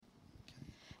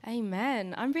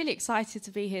Amen. I'm really excited to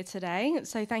be here today,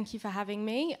 so thank you for having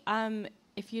me.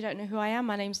 If you don't know who I am,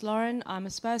 my name's Lauren. I'm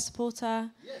a Spurs supporter.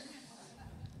 Yes.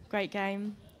 Great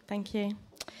game. Thank you.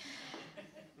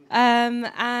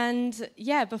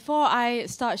 Before I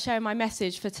start sharing my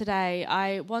message for today,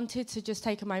 I wanted to just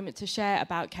take a moment to share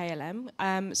about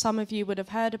KLM. Some of you would have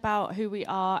heard about who we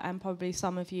are, and probably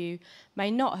some of you may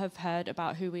not have heard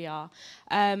about who we are.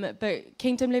 But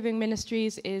Kingdom Living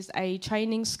Ministries is a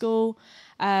training school,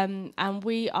 and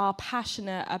we are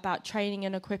passionate about training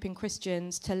and equipping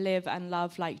Christians to live and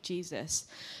love like Jesus.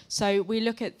 So we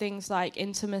look at things like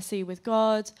intimacy with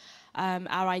God,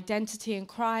 our identity in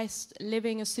Christ,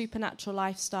 living a supernatural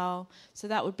lifestyle. So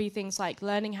that would be things like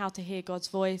learning how to hear God's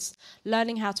voice,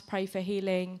 learning how to pray for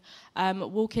healing,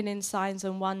 walking in signs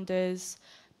and wonders,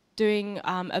 doing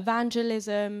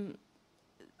evangelism,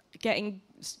 getting,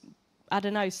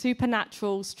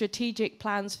 supernatural, strategic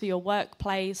plans for your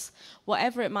workplace,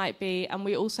 whatever it might be. And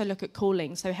we also look at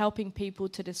calling, so helping people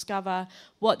to discover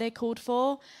what they're called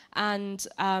for, and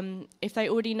if they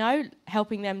already know,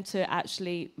 helping them to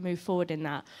actually move forward in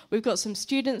that. We've got some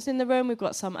students in the room, we've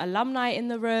got some alumni in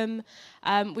the room,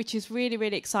 which is really,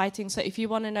 really exciting. So if you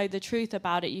want to know the truth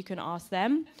about it, you can ask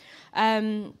them.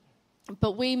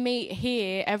 But we meet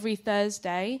here every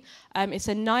Thursday. It's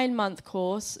a 9-month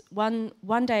course, one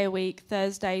day a week,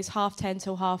 Thursdays, 10:30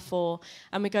 till 4:30,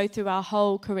 and we go through our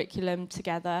whole curriculum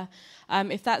together.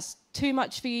 If that's too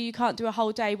much for you, you can't do a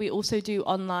whole day, we also do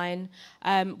online,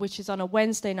 which is on a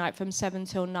Wednesday night from 7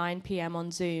 till 9 p.m.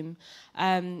 on Zoom.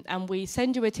 And we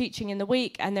send you a teaching in the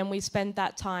week, and then we spend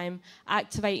that time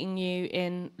activating you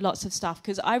in lots of stuff.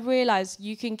 Because I realize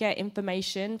you can get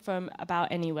information from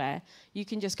about anywhere. You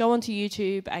can just go onto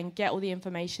YouTube and get all the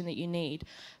information that you need.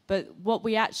 But what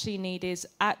we actually need is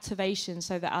activation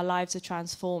so that our lives are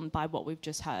transformed by what we've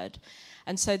just heard.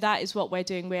 And so that is what we're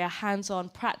doing. We're hands-on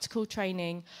practical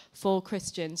training for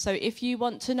Christians. So if you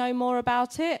want to know more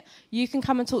about it, you can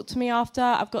come and talk to me after.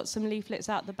 I've got some leaflets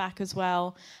out the back as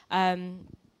well.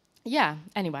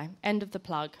 Anyway, end of the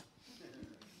plug.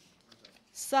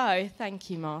 So thank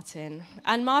you, Martin.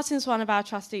 And Martin's one of our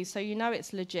trustees, so you know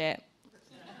it's legit.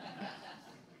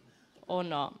 Or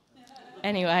not.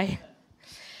 Anyway.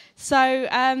 So,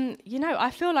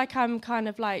 I feel like I'm kind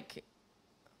of like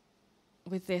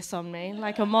with this on me,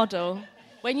 like a model.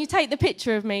 When you take the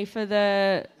picture of me for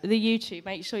the YouTube,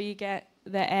 make sure you get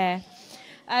the air.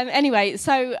 I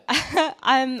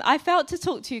felt to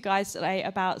talk to you guys today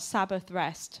about Sabbath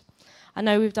Rest. I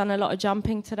know we've done a lot of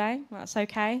jumping today. That's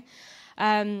okay.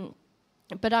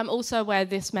 But I'm also aware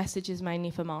this message is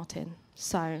mainly for Martin.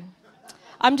 So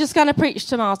I'm just going to preach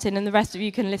to Martin, and the rest of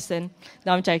you can listen.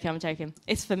 No, I'm joking.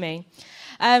 It's for me.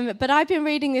 But I've been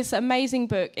reading this amazing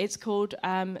book. It's called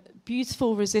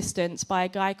Beautiful Resistance by a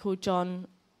guy called John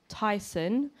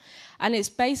Tyson. And it's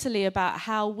basically about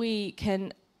how we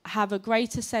can have a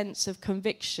greater sense of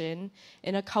conviction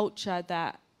in a culture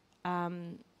that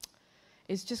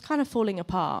is just kind of falling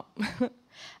apart.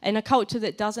 In a culture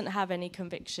that doesn't have any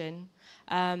conviction.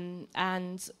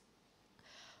 And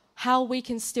how we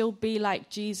can still be like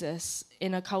Jesus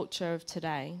in a culture of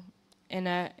today.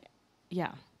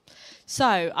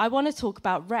 So I want to talk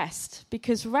about rest,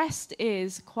 because rest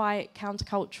is quite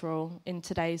countercultural in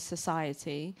today's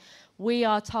society. We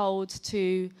are told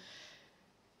to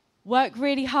work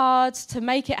really hard to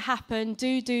make it happen,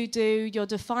 do. You're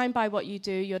defined by what you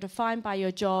do. You're defined by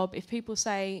your job. If people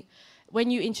say,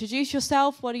 when you introduce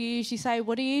yourself, what do you usually say?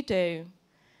 What do you do?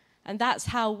 And that's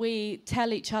how we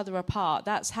tell each other apart.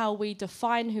 That's how we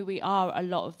define who we are a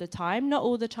lot of the time. Not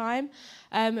all the time,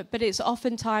 but it's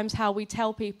oftentimes how we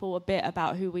tell people a bit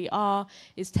about who we are,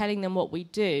 is telling them what we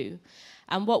do.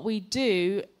 And what we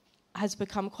do has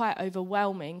become quite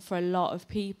overwhelming for a lot of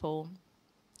people.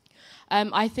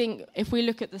 I think if we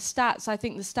look at the stats, I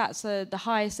think the stats are the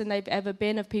highest than they've ever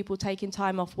been of people taking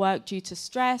time off work due to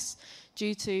stress,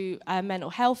 due to mental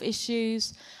health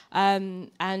issues, and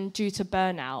due to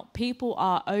burnout. People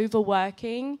are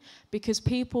overworking because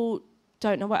people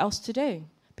don't know what else to do.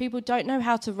 People don't know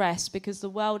how to rest because the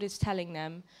world is telling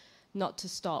them not to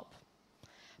stop.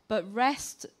 But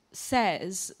rest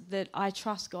says that I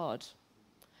trust God.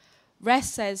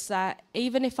 Rest says that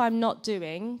even if I'm not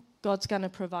doing, God's going to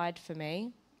provide for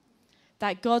me,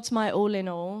 that God's my all in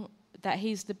all, that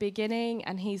he's the beginning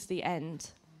and he's the end,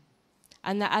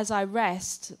 and that as I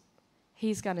rest,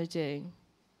 he's going to do.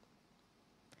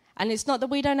 And it's not that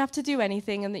we don't have to do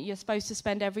anything and that you're supposed to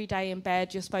spend every day in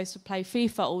bed, you're supposed to play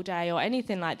FIFA all day or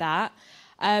anything like that.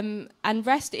 And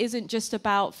rest isn't just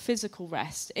about physical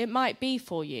rest. It might be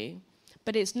for you,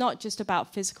 but it's not just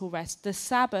about physical rest. The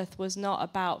Sabbath was not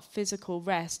about physical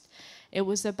rest. It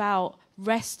was about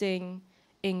resting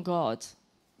in God.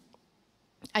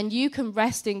 And you can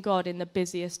rest in God in the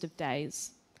busiest of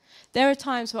days. There are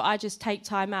times where I just take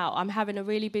time out. I'm having a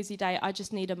really busy day. I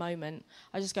just need a moment.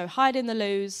 I just go hide in the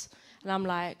loos, and I'm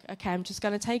like, okay, I'm just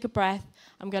going to take a breath.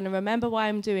 I'm going to remember why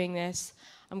I'm doing this.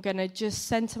 I'm going to just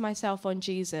center myself on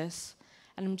Jesus,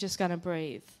 and I'm just going to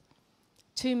breathe.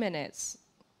 2 minutes,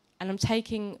 and I'm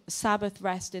taking Sabbath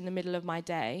rest in the middle of my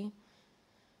day.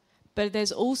 But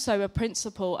there's also a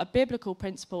principle, a biblical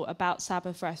principle about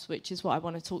Sabbath rest, which is what I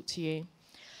want to talk to you.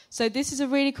 So this is a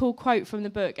really cool quote from the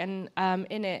book, and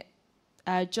in it,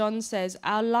 John says,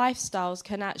 our lifestyles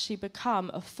can actually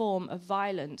become a form of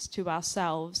violence to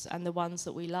ourselves and the ones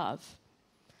that we love.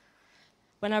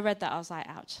 When I read that, I was like,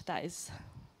 ouch,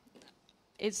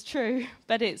 it's true,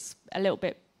 but it's a little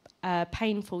bit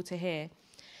painful to hear.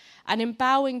 And in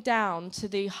bowing down to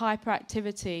the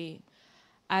hyperactivity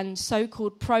and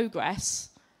so-called progress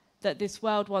that this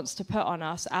world wants to put on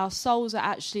us, our souls are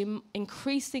actually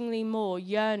increasingly more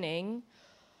yearning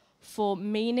for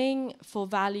meaning, for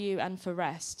value, and for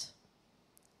rest.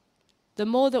 The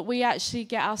more that we actually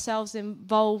get ourselves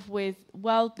involved with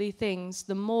worldly things,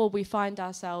 the more we find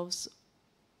ourselves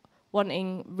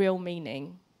wanting real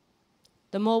meaning.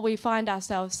 The more we find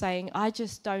ourselves saying, I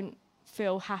just don't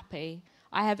feel happy.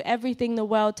 I have everything the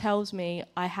world tells me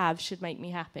I have should make me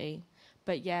happy,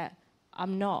 but yet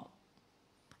I'm not.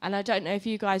 And I don't know if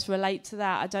you guys relate to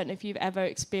that. I don't know if you've ever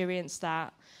experienced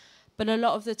that. But a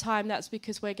lot of the time, that's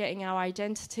because we're getting our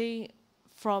identity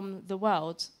from the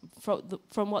world,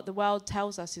 from what the world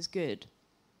tells us is good.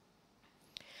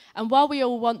 And while we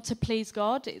all want to please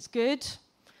God, it's good.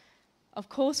 Of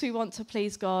course we want to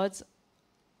please God.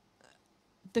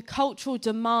 The cultural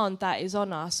demand that is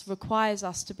on us requires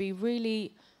us to be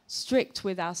really strict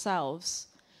with ourselves,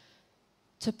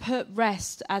 to put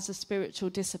rest as a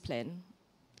spiritual discipline,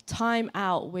 time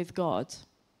out with God.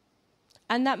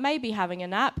 And that may be having a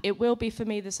nap. It will be for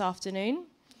me this afternoon.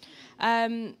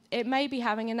 It may be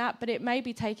having a nap, but it may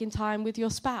be taking time with your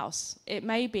spouse. It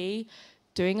may be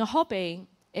doing a hobby.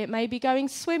 It may be going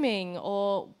swimming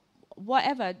or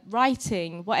whatever,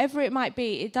 writing, whatever it might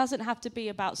be. It doesn't have to be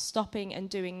about stopping and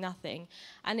doing nothing.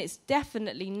 And it's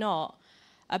definitely not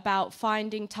about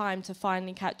finding time to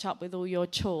finally catch up with all your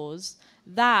chores.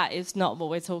 That is not what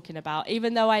we're talking about,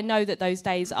 even though I know that those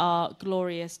days are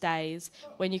glorious days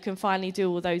when you can finally do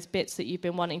all those bits that you've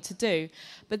been wanting to do.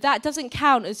 But that doesn't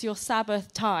count as your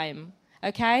Sabbath time,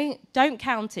 okay? Don't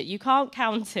count it. You can't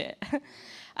count it.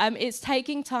 It's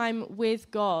taking time with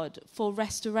God for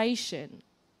restoration,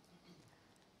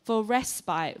 for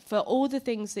respite, for all the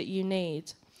things that you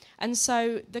need. And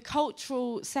so the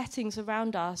cultural settings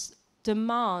around us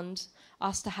demand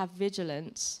us to have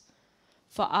vigilance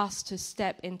for us to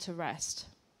step into rest.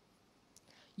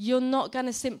 You're not going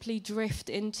to simply drift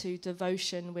into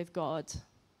devotion with God.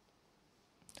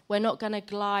 We're not going to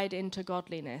glide into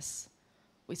godliness.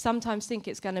 We sometimes think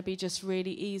it's going to be just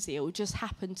really easy. It will just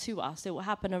happen to us. It will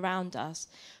happen around us.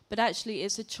 But actually,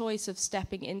 it's a choice of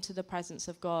stepping into the presence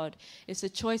of God. It's a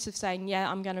choice of saying, yeah,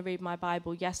 I'm going to read my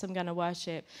Bible. Yes, I'm going to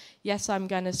worship. Yes, I'm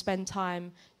going to spend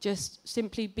time just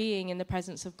simply being in the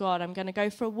presence of God. I'm going to go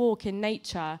for a walk in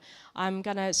nature. I'm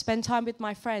going to spend time with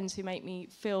my friends who make me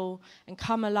feel and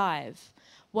come alive.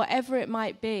 Whatever it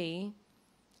might be,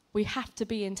 we have to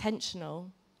be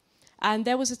intentional. And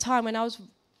there was a time when I was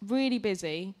really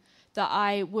busy that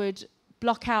I would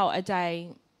block out a day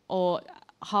or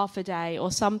half a day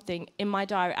or something in my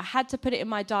diary. I had to put it in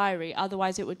my diary,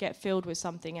 otherwise it would get filled with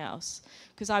something else.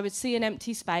 Because I would see an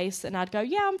empty space and I'd go,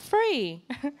 yeah, I'm free.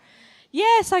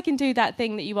 Yes, I can do that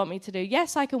thing that you want me to do.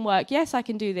 Yes, I can work. Yes, I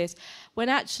can do this. When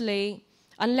actually,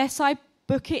 unless I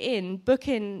book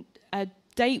in a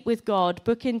date with God,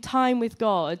 book in time with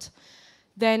God,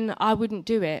 then I wouldn't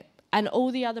do it. And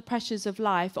all the other pressures of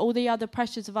life, all the other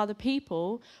pressures of other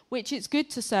people, which it's good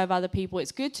to serve other people,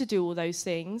 it's good to do all those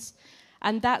things.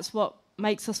 And that's what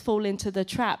makes us fall into the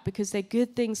trap, because they're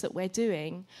good things that we're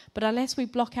doing. But unless we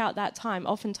block out that time,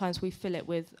 oftentimes we fill it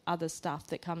with other stuff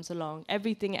that comes along.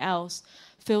 Everything else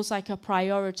feels like a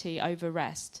priority over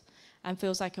rest, and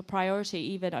feels like a priority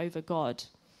even over God.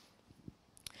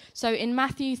 So in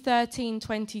Matthew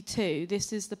 13:22,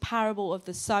 this is the parable of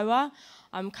the sower.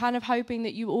 I'm kind of hoping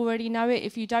that you already know it.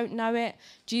 If you don't know it,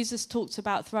 Jesus talks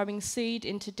about throwing seed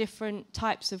into different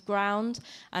types of ground,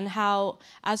 and how,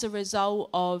 as a result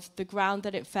of the ground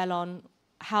that it fell on,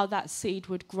 how that seed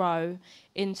would grow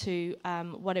into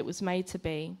what it was made to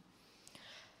be.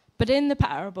 But in the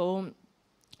parable,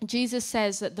 Jesus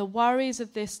says that the worries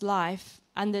of this life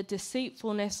and the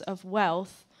deceitfulness of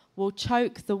wealth will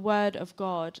choke the word of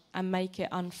God and make it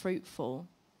unfruitful.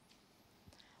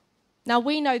 Now,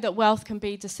 we know that wealth can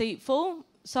be deceitful,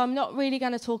 so I'm not really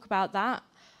going to talk about that.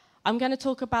 I'm going to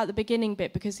talk about the beginning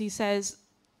bit because he says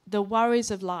the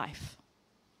worries of life.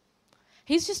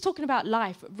 He's just talking about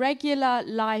life, regular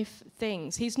life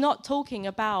things. He's not talking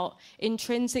about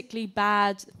intrinsically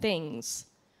bad things.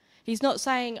 He's not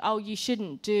saying, oh, you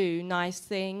shouldn't do nice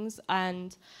things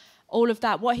and all of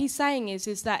that. What he's saying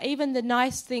is that even the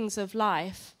nice things of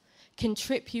life can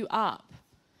trip you up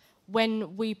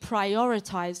when we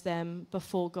prioritize them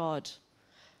before God.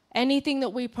 Anything that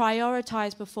we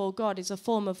prioritize before God is a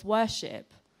form of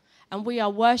worship, and we are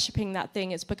worshipping that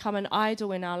thing. It's become an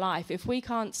idol in our life. If we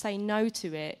can't say no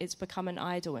to it, it's become an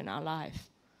idol in our life.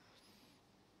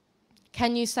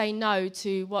 Can you say no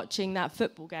to watching that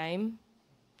football game?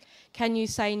 Can you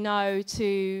say no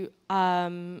to,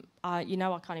 I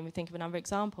can't even think of another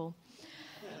example.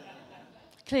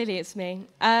 Clearly it's me.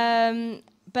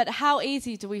 But how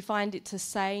easy do we find it to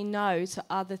say no to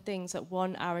other things that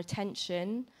want our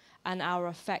attention and our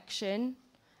affection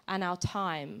and our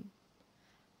time?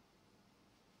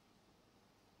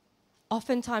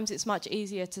 Oftentimes it's much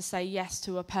easier to say yes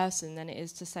to a person than it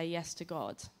is to say yes to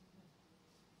God.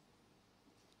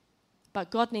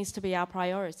 But God needs to be our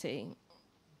priority.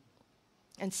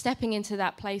 And stepping into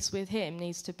that place with him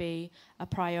needs to be a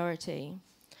priority.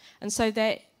 And so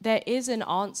there is an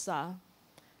answer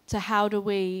to how do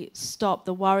we stop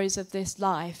the worries of this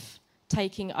life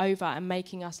taking over and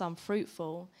making us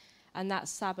unfruitful, and that's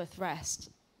Sabbath rest.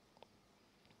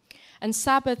 And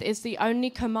Sabbath is the only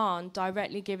command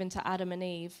directly given to Adam and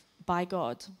Eve by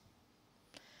God.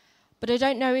 But I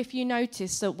don't know if you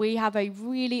notice that we have a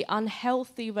really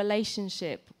unhealthy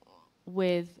relationship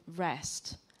with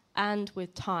rest and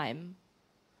with time.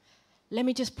 Let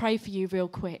me just pray for you real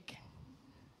quick.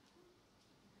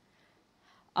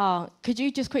 Could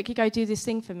you just quickly go do this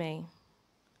thing for me?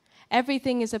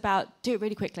 Everything is about, do it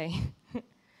really quickly.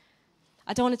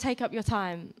 I don't want to take up your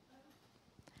time.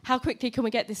 How quickly can we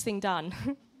get this thing done?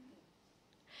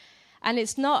 And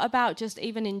it's not about just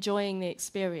even enjoying the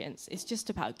experience. It's just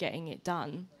about getting it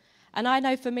done. And I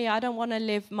know for me, I don't want to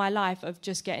live my life of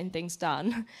just getting things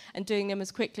done and doing them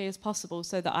as quickly as possible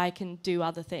so that I can do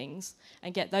other things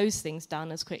and get those things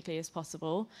done as quickly as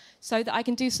possible so that I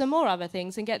can do some more other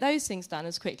things and get those things done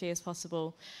as quickly as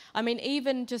possible. I mean,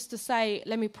 even just to say,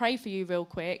 let me pray for you real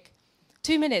quick.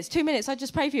 2 minutes, I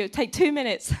just pray for you. It'll take 2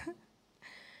 minutes.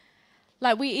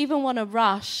 Like, we even want to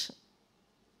rush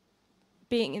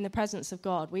being in the presence of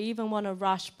God. We even want to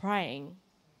rush praying.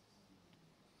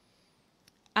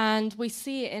 And we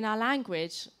see it in our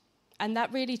language, and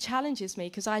that really challenges me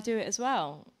because I do it as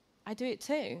well. I do it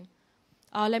too.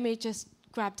 Let me just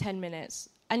grab 10 minutes.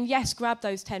 And yes, grab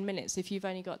those 10 minutes if you've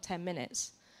only got 10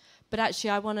 minutes. But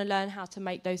actually, I want to learn how to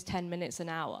make those 10 minutes an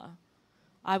hour.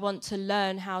 I want to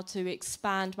learn how to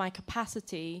expand my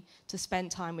capacity to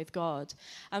spend time with God.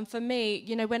 And for me,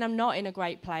 when I'm not in a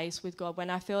great place with God,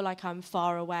 when I feel like I'm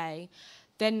far away,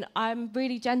 then I'm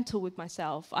really gentle with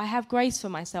myself. I have grace for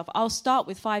myself. I'll start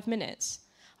with 5 minutes.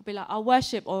 I'll be like, I'll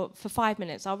worship for 5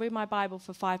 minutes. I'll read my Bible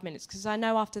for 5 minutes because I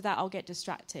know after that I'll get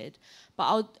distracted.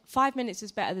 But 5 minutes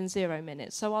is better than 0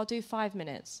 minutes, so I'll do 5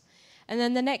 minutes. And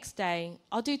then the next day,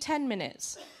 I'll do 10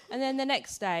 minutes. And then the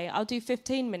next day, I'll do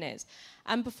 15 minutes.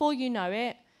 And before you know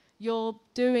it, you're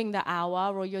doing the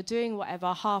hour or you're doing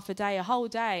whatever, half a day, a whole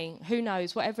day, who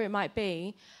knows, whatever it might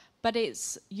be. But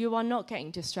you are not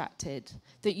getting distracted,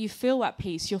 that you feel at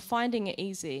peace, you're finding it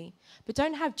easy. But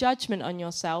don't have judgment on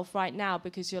yourself right now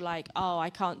because you're like, I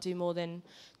can't do more than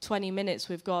 20 minutes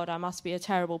with God, I must be a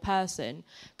terrible person.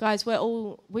 Guys, we've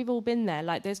all been there,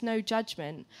 like there's no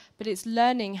judgment, but it's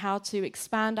learning how to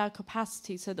expand our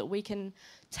capacity so that we can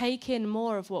take in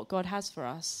more of what God has for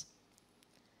us.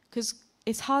 Because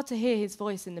it's hard to hear his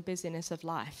voice in the busyness of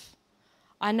life.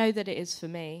 I know that it is for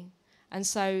me. And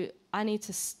so I need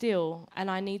to still, and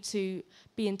I need to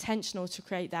be intentional to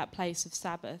create that place of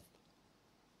Sabbath.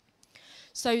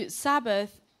 So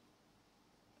Sabbath,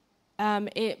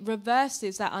 it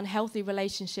reverses that unhealthy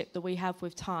relationship that we have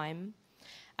with time,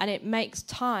 and it makes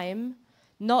time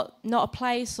not a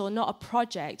place or not a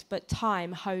project, but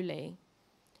time holy.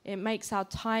 It makes our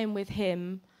time with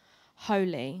him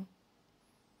holy.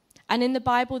 And in the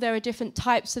Bible, there are different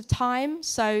types of time.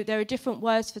 So there are different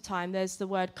words for time. There's the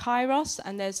word kairos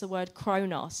and there's the word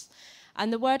chronos.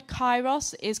 And the word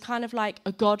kairos is kind of like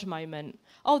a God moment.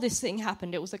 Oh, this thing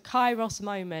happened. It was a kairos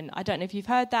moment. I don't know if you've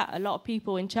heard that. A lot of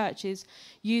people in churches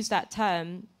use that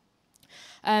term.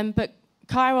 But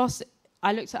kairos,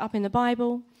 I looked it up in the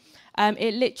Bible.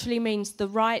 It literally means the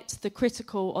right, the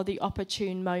critical, or the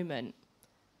opportune moment.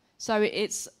 So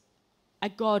it's a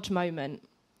God moment.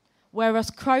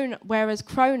 Whereas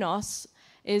chronos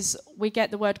is we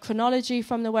get the word chronology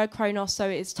from the word chronos, so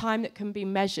it's time that can be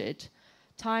measured,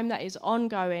 time that is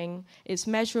ongoing, it's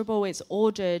measurable, it's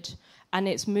ordered, and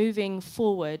it's moving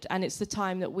forward, and it's the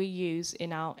time that we use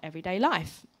in our everyday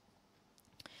life.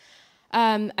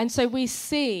 And so we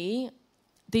see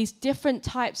these different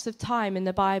types of time in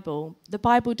the Bible. The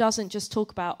Bible doesn't just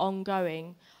talk about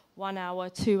ongoing 1 hour,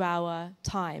 2 hour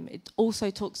time. It also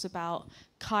talks about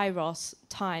kairos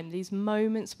time, these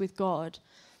moments with God.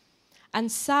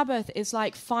 And Sabbath is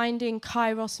like finding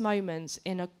kairos moments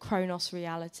in a chronos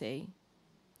reality.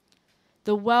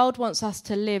 The world wants us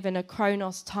to live in a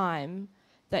chronos time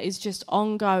that is just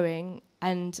ongoing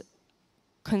and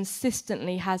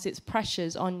consistently has its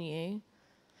pressures on you.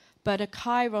 But a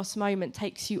kairos moment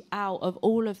takes you out of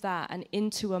all of that and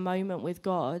into a moment with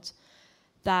God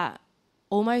that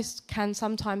almost can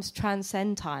sometimes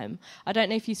transcend time. I don't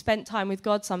know if you spent time with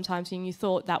God sometimes and you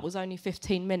thought that was only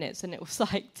 15 minutes and it was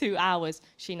like 2 hours.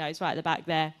 She knows, right at the back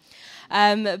there.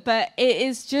 But it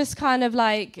is just kind of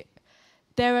like,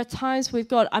 there are times with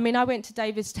God. I mean, I went to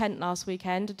David's tent last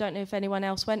weekend. I don't know if anyone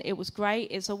else went. It was great.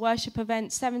 It's a worship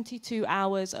event, 72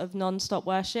 hours of non-stop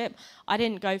worship. I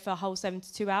didn't go for a whole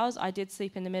 72 hours. I did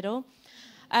sleep in the middle.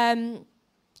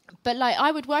 But like,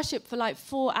 I would worship for like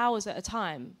 4 hours at a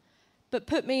time. But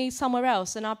put me somewhere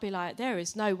else and I'd be like, there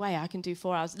is no way I can do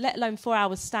 4 hours, let alone 4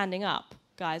 hours standing up,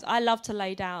 guys. I love to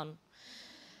lay down.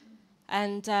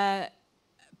 And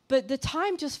but the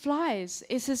time just flies.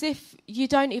 It's as if you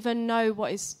don't even know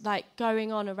what is like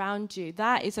going on around you.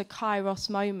 That is a kairos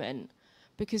moment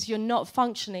because you're not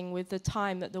functioning with the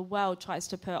time that the world tries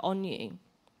to put on you.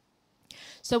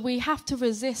 So we have to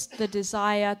resist the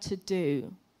desire to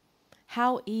do.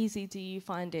 How easy do you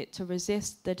find it to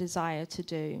resist the desire to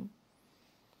do?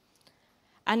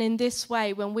 And in this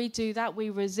way, when we do that, we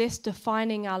resist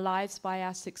defining our lives by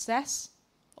our success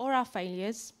or our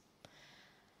failures.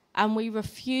 And we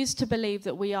refuse to believe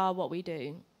that we are what we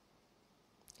do.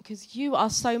 Because you are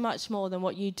so much more than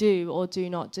what you do or do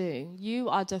not do. You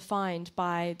are defined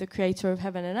by the creator of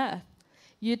heaven and earth.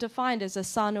 You're defined as a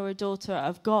son or a daughter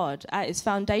of God. At its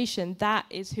foundation, that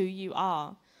is who you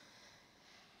are.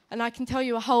 And I can tell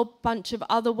you a whole bunch of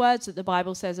other words that the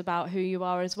Bible says about who you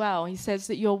are as well. He says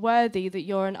that you're worthy, that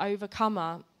you're an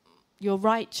overcomer, you're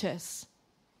righteous.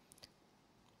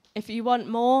 If you want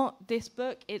more, this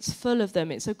book, it's full of them.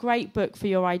 It's a great book for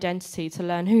your identity to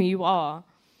learn who you are.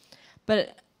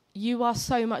 But you are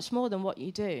so much more than what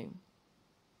you do.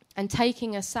 And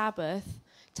taking a Sabbath,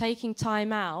 taking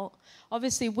time out,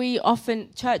 obviously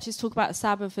churches talk about a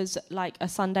Sabbath as like a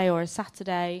Sunday or a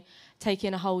Saturday,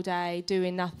 taking a whole day,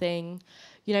 doing nothing.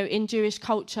 You know, in Jewish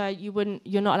culture,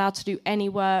 you're not allowed to do any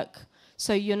work,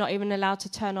 so you're not even allowed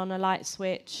to turn on a light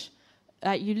switch.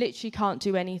 You literally can't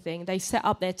do anything. They set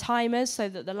up their timers so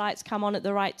that the lights come on at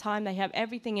the right time. They have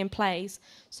everything in place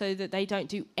so that they don't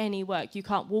do any work. You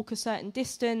can't walk a certain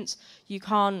distance. You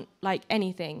can't, like,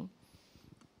 anything.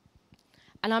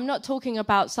 And I'm not talking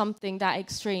about something that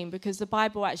extreme because the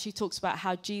Bible actually talks about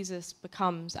how Jesus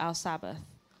becomes our Sabbath.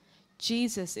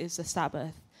 Jesus is the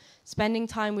Sabbath. Spending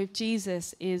time with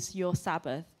Jesus is your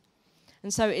Sabbath.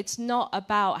 And so it's not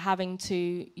about having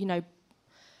to,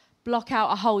 block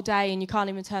out a whole day and you can't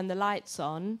even turn the lights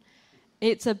on.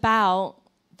 It's about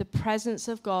the presence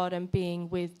of God and being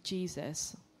with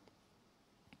Jesus.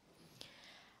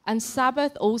 And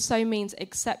Sabbath also means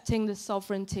accepting the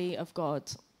sovereignty of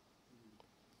God.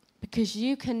 Because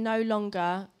you can no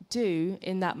longer do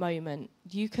in that moment.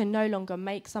 You can no longer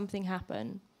make something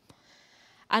happen.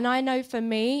 And I know for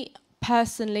me,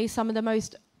 personally, some of the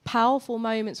most powerful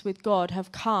moments with God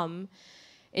have come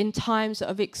in times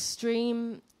of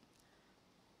extreme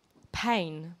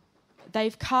pain.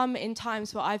 They've come in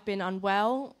times where I've been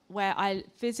unwell, where I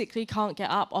physically can't get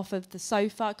up off of the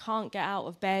sofa, can't get out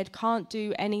of bed, can't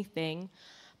do anything.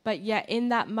 But yet in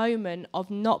that moment of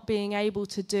not being able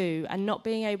to do and not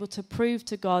being able to prove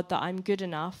to God that I'm good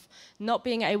enough, not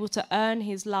being able to earn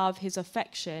his love, his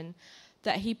affection,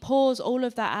 that he pours all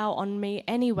of that out on me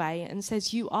anyway and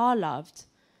says, you are loved.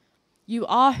 You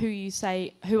are who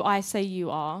I say you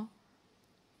are.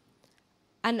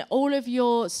 And all of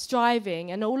your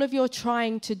striving and all of your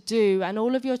trying to do and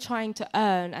all of your trying to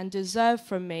earn and deserve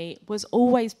from me was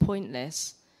always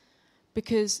pointless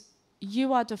because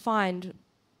you are defined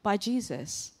by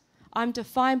Jesus. I'm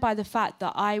defined by the fact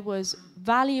that I was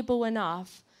valuable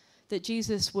enough that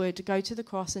Jesus would go to the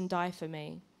cross and die for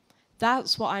me.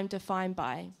 That's what I'm defined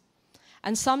by.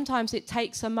 And sometimes it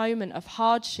takes a moment of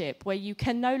hardship where you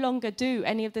can no longer do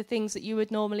any of the things that you would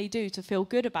normally do to feel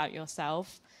good about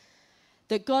yourself,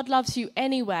 that God loves you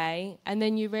anyway, and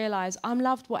then you realize, I'm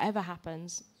loved whatever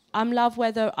happens. I'm loved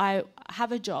whether I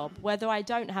have a job, whether I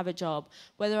don't have a job,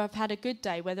 whether I've had a good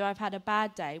day, whether I've had a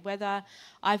bad day, whether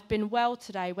I've been well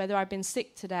today, whether I've been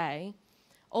sick today.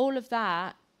 All of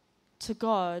that to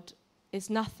God is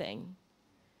nothing.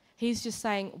 He's just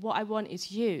saying, what I want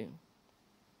is you.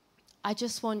 I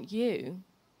just want you.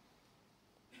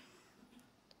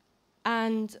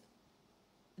 And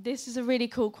this is a really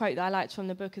cool quote that I liked from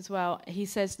the book as well. He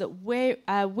says that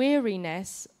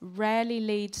weariness rarely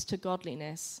leads to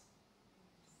godliness.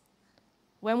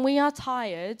 When we are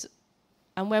tired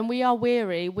and when we are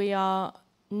weary, we are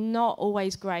not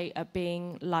always great at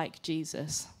being like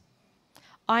Jesus.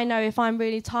 I know if I'm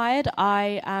really tired,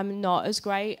 I am not as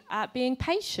great at being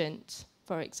patient,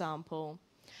 for example.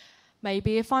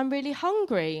 Maybe if I'm really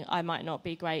hungry, I might not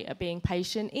be great at being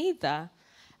patient either.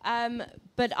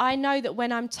 But I know that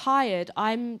when I'm tired,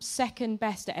 I'm second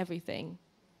best at everything.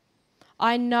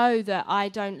 I know that I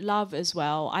don't love as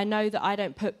well. I know that I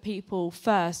don't put people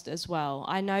first as well.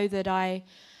 I know that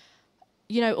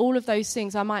all of those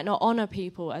things, I might not honor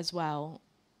people as well.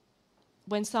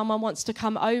 When someone wants to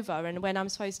come over and when I'm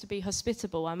supposed to be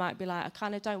hospitable, I might be like, I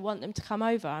kind of don't want them to come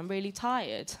over. I'm really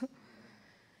tired.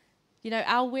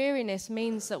 Our weariness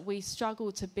means that we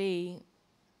struggle to be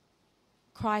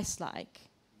Christ-like.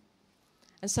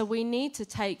 And so we need to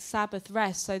take Sabbath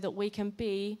rest so that we can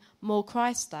be more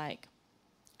Christ-like.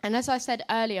 And as I said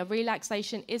earlier,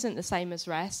 relaxation isn't the same as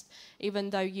rest, even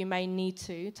though you may need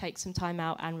to take some time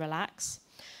out and relax.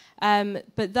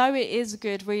 But though it is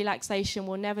good, relaxation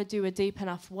will never do a deep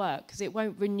enough work because it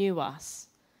won't renew us.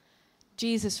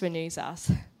 Jesus renews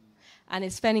us. And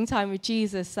it's spending time with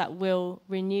Jesus that will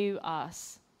renew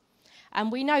us. And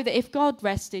we know that if God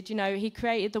rested, he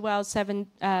created the world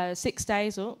 6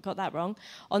 days. Oh, got that wrong.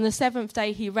 On the seventh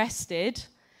day, he rested.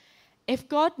 If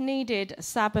God needed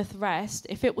Sabbath rest,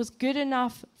 if it was good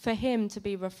enough for him to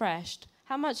be refreshed,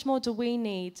 how much more do we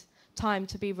need time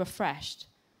to be refreshed?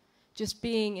 Just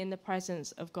being in the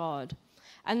presence of God.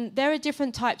 And there are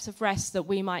different types of rest that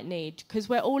we might need because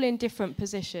we're all in different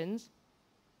positions.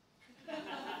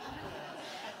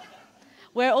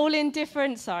 We're all in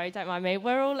different, sorry, don't mind me.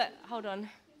 Hold on.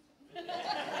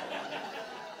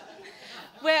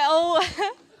 We all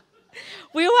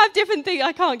have different things.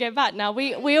 I can't get back now.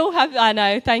 We all have, I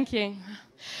know, thank you.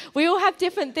 We all have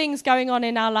different things going on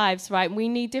in our lives, right? We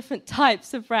need different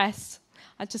types of rest.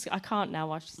 I can't now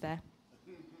while she's there.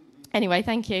 Anyway,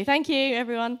 thank you. Thank you,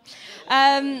 everyone.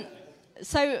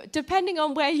 So depending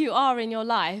on where you are in your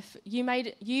life, you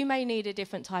may need a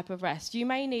different type of rest. You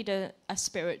may need a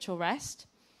spiritual rest.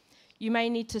 You may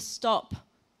need to stop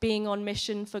being on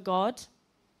mission for God.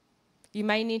 You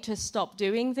may need to stop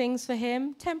doing things for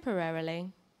him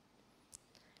temporarily.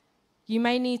 You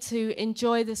may need to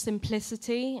enjoy the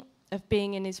simplicity of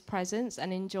being in his presence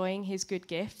and enjoying his good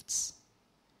gifts.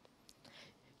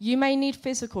 You may need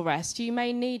physical rest. You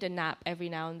may need a nap every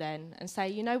now and then and say,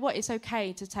 you know what, it's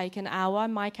okay to take an hour,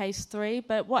 in my case 3,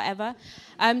 but whatever.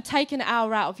 Take an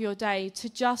hour out of your day to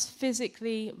just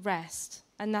physically rest,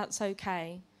 and that's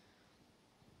okay.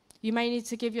 You may need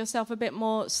to give yourself a bit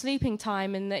more sleeping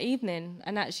time in the evening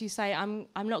and actually say, I'm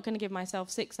not going to give myself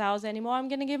 6 hours anymore. I'm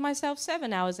going to give myself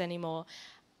 7 hours anymore.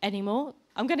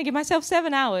 I'm going to give myself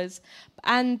 7 hours.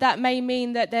 And that may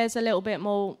mean that there's a little bit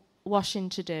more washing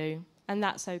to do. And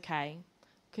that's okay,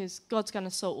 because God's going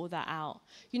to sort all that out.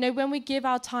 When we give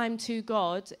our time to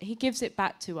God, he gives it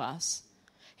back to us.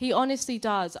 He honestly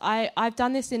does. I've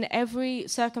done this in every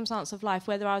circumstance of life,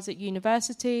 whether I was at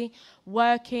university,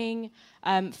 working,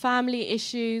 family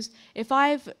issues. If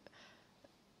I've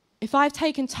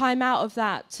taken time out of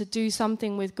that to do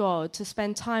something with God, to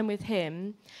spend time with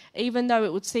him, even though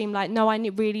it would seem like, no, I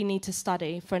really need to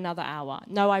study for another hour.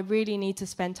 No, I really need to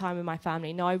spend time with my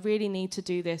family. No, I really need to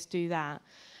do this, do that.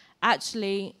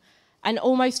 Actually, and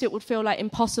almost it would feel like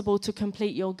impossible to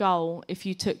complete your goal if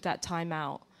you took that time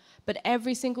out. But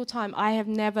every single time, I have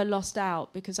never lost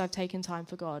out because I've taken time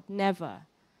for God. Never.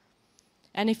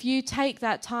 And if you take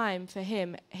that time for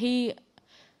him,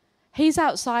 He's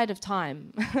outside of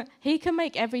time. He can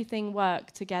make everything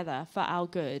work together for our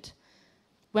good.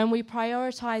 When we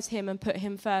prioritize him and put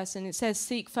him first, and it says,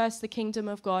 seek first the kingdom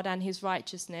of God and his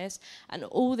righteousness, and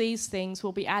all these things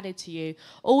will be added to you.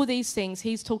 All these things,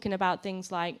 he's talking about things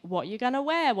like what you're going to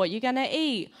wear, what you're going to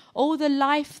eat, all the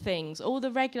life things, all the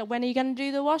regular, when are you going to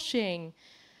do the washing?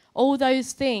 All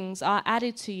those things are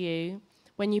added to you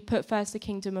when you put first the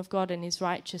kingdom of God and his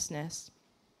righteousness.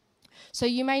 So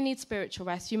you may need spiritual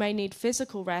rest, you may need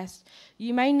physical rest,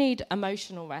 you may need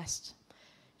emotional rest.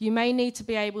 You may need to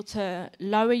be able to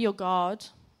lower your guard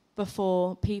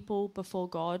before people, before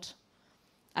God,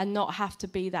 and not have to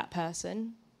be that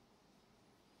person.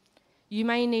 You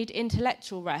may need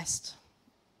intellectual rest.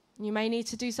 You may need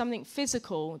to do something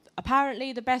physical.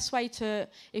 Apparently, the best way to,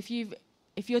 if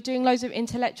you're doing loads of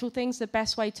intellectual things, the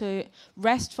best way to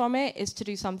rest from it is to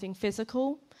do something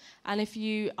physical. And if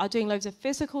you are doing loads of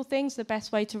physical things, the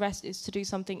best way to rest is to do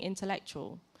something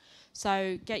intellectual.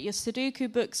 So get your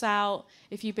Sudoku books out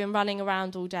if you've been running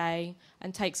around all day,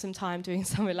 and take some time doing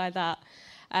something like that.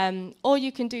 Or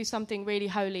you can do something really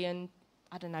holy and,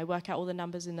 I don't know, work out all the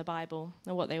numbers in the Bible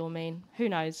and what they all mean. Who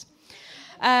knows?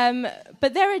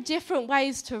 But there are different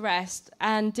ways to rest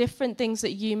and different things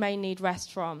that you may need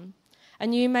rest from.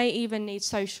 And you may even need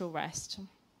social rest.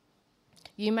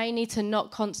 You may need to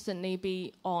not constantly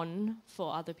be on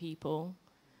for other people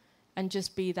and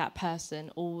just be that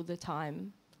person all the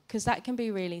time, because that can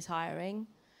be really tiring,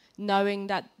 knowing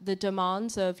that the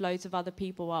demands of loads of other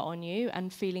people are on you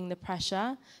and feeling the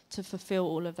pressure to fulfill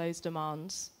all of those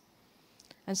demands.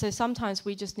 And so sometimes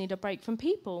we just need a break from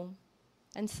people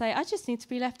and say, I just need to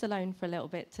be left alone for a little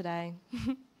bit today.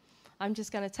 I'm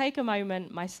just going to take a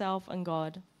moment, myself and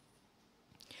God.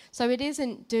 So it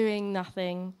isn't doing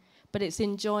nothing, but it's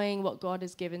enjoying what God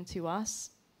has given to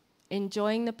us,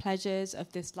 enjoying the pleasures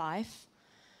of this life,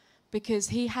 because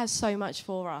he has so much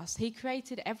for us. He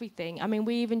created everything. I mean,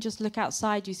 we even just look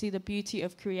outside, you see the beauty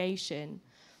of creation.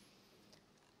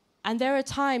 And there are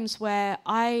times where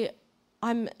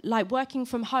I'm like working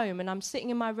from home and I'm sitting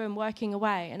in my room working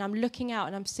away and I'm looking out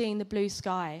and I'm seeing the blue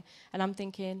sky and I'm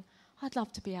thinking, I'd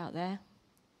love to be out there.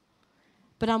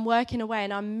 But I'm working away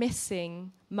and I'm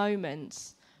missing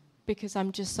moments because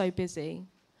I'm just so busy.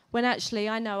 When actually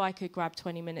I know I could grab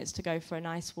 20 minutes to go for a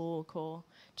nice walk or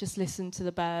just listen to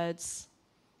the birds,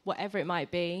 whatever it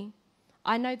might be.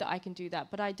 I know that I can do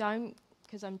that, but I don't,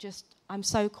 because I'm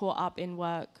so caught up in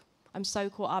work. I'm so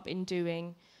caught up in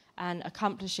doing and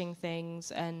accomplishing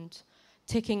things and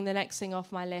ticking the next thing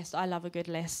off my list. I love a good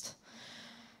list.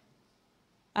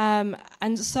 And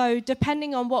so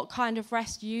depending on what kind of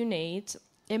rest you need,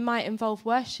 it might involve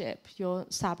worship, your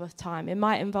Sabbath time. It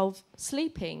might involve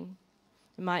sleeping.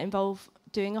 It might involve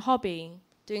doing a hobby,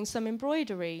 doing some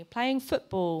embroidery, playing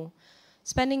football,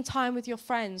 spending time with your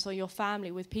friends or your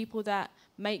family, with people that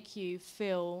make you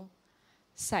feel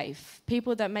safe,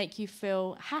 people that make you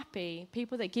feel happy,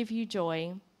 people that give you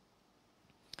joy.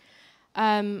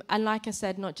 And like I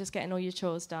said, not just getting all your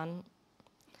chores done.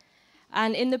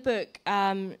 And in the book,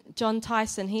 John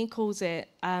Tyson, he calls it,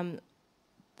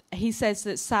 he says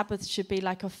that Sabbath should be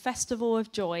like a festival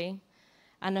of joy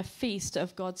and a feast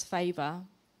of God's favour.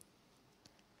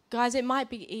 Guys, it might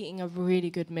be eating a really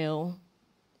good meal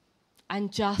and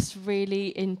just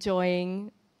really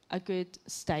enjoying a good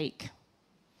steak.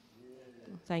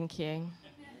 Yeah. Thank you.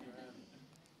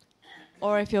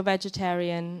 Or if you're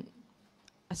vegetarian,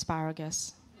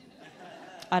 asparagus.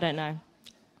 I don't know.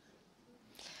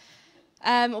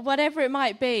 Whatever it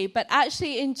might be, but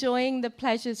actually enjoying the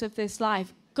pleasures of this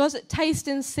life. God, taste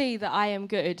and see that I am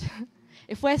good.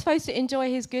 If we're supposed to enjoy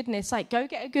his goodness, like go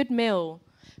get a good meal.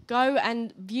 Go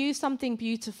and view something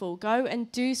beautiful. Go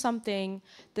and do something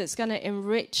that's going to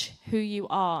enrich who you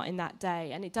are in that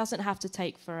day. And it doesn't have to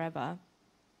take forever.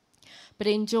 But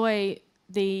enjoy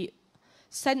the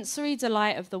sensory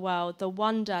delight of the world, the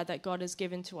wonder that God has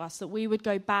given to us, that we would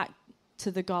go back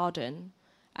to the garden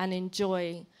and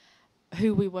enjoy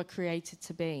who we were created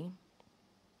to be.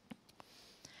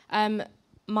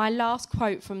 My last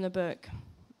quote from the book.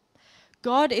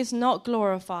 God is not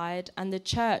glorified and the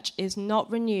church is not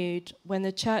renewed when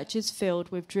the church is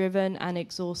filled with driven and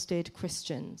exhausted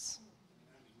Christians.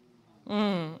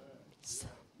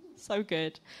 So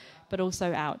good, but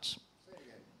also ouch.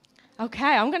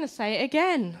 Okay, I'm going to say it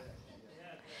again.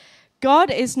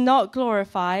 God is not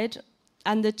glorified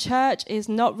and the church is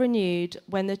not renewed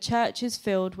when the church is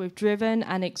filled with driven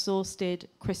and exhausted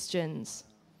Christians.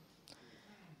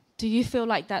 Do you feel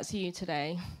like that's you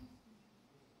today?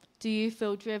 Do you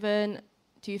feel driven?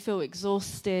 Do you feel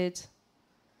exhausted?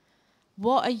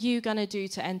 What are you going to do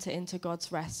to enter into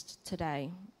God's rest today?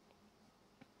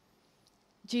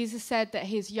 Jesus said that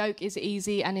his yoke is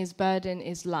easy and his burden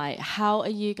is light. How are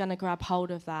you going to grab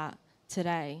hold of that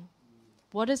today?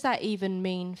 What does that even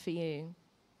mean for you?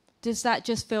 Does that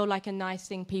just feel like a nice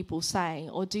thing people say?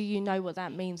 Or do you know what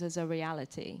that means as a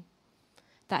reality?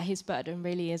 That his burden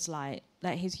really is light,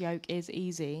 that his yoke is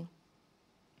easy.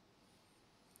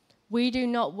 We do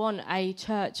not want a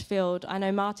church filled, I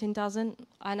know Martin doesn't,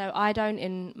 I know I don't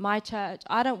in my church.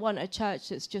 I don't want a church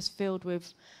that's just filled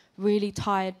with really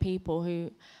tired people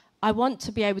who, I want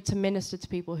to be able to minister to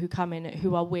people who come in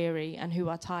who are weary and who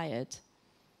are tired.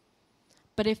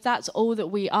 But if that's all that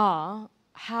we are,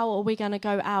 how are we going to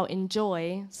go out in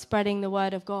joy, spreading the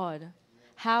word of God?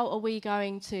 How are we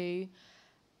going to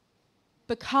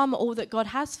become all that God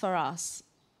has for us?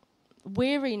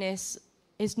 Weariness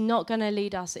is not going to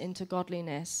lead us into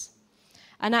godliness.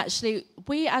 And actually,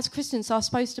 we as Christians are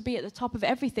supposed to be at the top of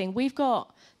everything. We've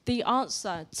got the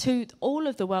answer to all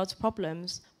of the world's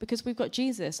problems because we've got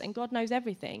Jesus and God knows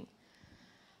everything.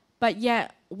 But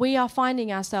yet, we are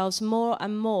finding ourselves more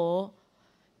and more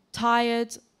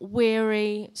tired,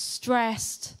 weary,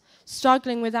 stressed,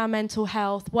 struggling with our mental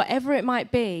health, whatever it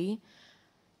might be.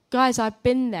 Guys, I've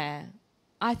been there.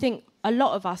 I think a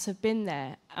lot of us have been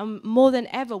there. And more than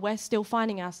ever, we're still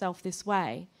finding ourselves this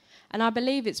way. And I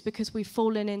believe it's because we've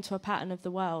fallen into a pattern of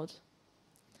the world.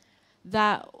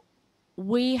 That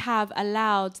we have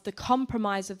allowed the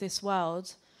compromise of this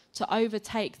world to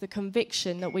overtake the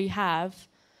conviction that we have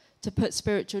to put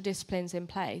spiritual disciplines in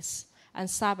place. And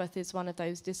Sabbath is one of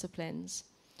those disciplines.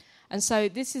 And so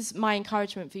this is my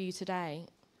encouragement for you today.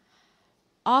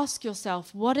 Ask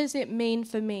yourself, what does it mean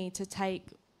for me to take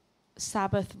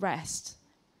Sabbath rest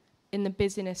in the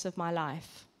busyness of my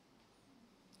life?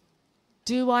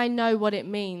 Do I know what it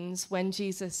means when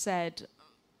Jesus said,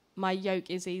 my yoke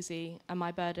is easy and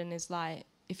my burden is light?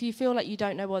 If you feel like you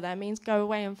don't know what that means, go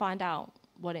away and find out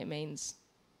what it means.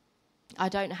 I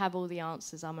don't have all the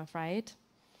answers, I'm afraid.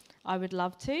 I would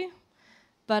love to,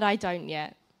 but I don't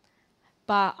yet.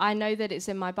 But I know that it's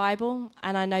in my Bible,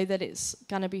 and I know that it's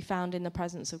going to be found in the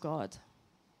presence of God.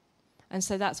 And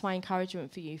so that's my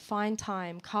encouragement for you. Find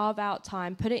time, carve out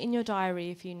time, put it in your diary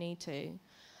if you need to.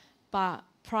 But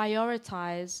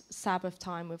prioritize Sabbath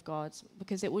time with God,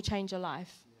 because it will change your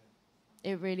life.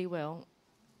 It really will.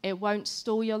 It won't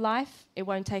stall your life. It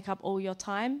won't take up all your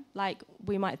time like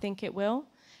we might think it will.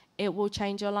 It will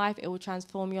change your life. It will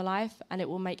transform your life, and it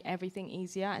will make everything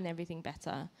easier and everything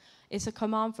better. It's a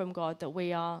command from God that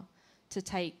we are to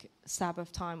take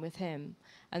Sabbath time with him.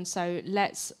 And so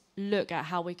let's look at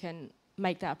how we can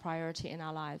make that a priority in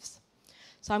our lives.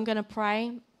 So I'm going to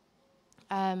pray.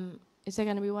 Is there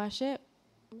going to be worship?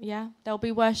 Yeah, there'll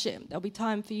be worship. There'll be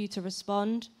time for you to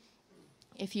respond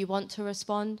if you want to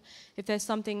respond. If there's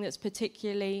something that's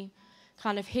particularly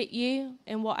kind of hit you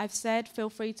in what I've said, feel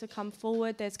free to come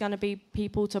forward. There's going to be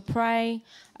people to pray.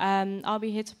 I'll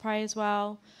be here to pray as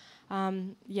well.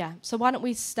 So why don't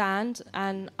we stand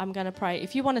and I'm going to pray.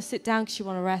 If you want to sit down because you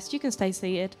want to rest, you can stay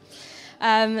seated.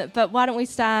 But why don't we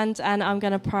stand and I'm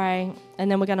going to pray and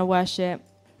then we're going to worship.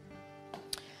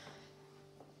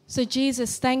 So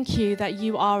Jesus, thank you that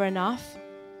you are enough.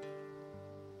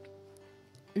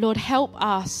 Lord, help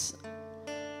us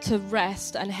to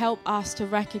rest and help us to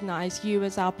recognize you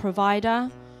as our provider,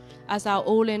 as our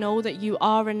all in all, that you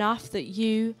are enough, that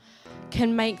you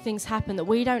can make things happen, that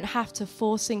we don't have to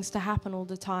force things to happen all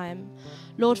the time.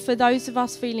 Lord, for those of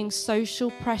us feeling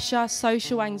social pressure,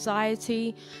 social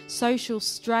anxiety, social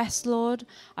stress, Lord,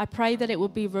 I pray that it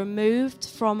would be removed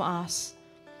from us,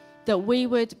 that we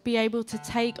would be able to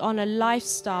take on a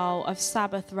lifestyle of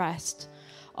Sabbath rest,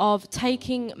 of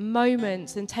taking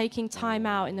moments and taking time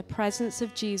out in the presence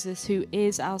of Jesus, who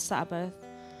is our Sabbath.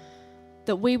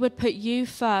 That we would put you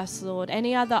first, Lord.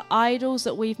 Any other idols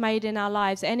that we've made in our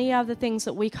lives, any other things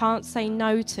that we can't say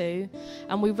no to,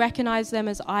 and we recognize them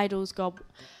as idols, God,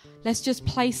 let's just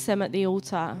place them at the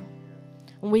altar.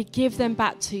 And we give them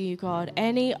back to you, God.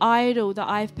 Any idol that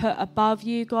I've put above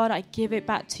you, God, I give it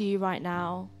back to you right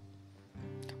now.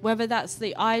 Whether that's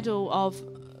the idol of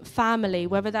family,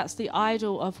 whether that's the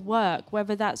idol of work,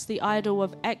 whether that's the idol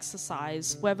of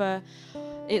exercise, whether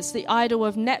it's the idol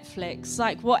of Netflix,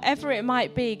 like whatever it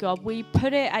might be, God, we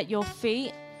put it at your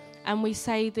feet and we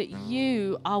say that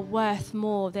you are worth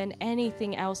more than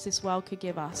anything else this world could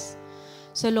give us.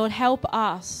 So Lord, help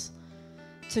us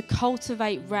to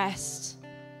cultivate rest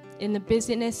in the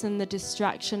busyness and the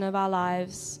distraction of our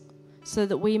lives so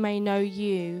that we may know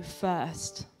you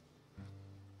first.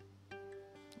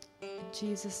 In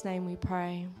Jesus' name we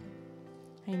pray.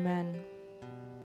 Amen.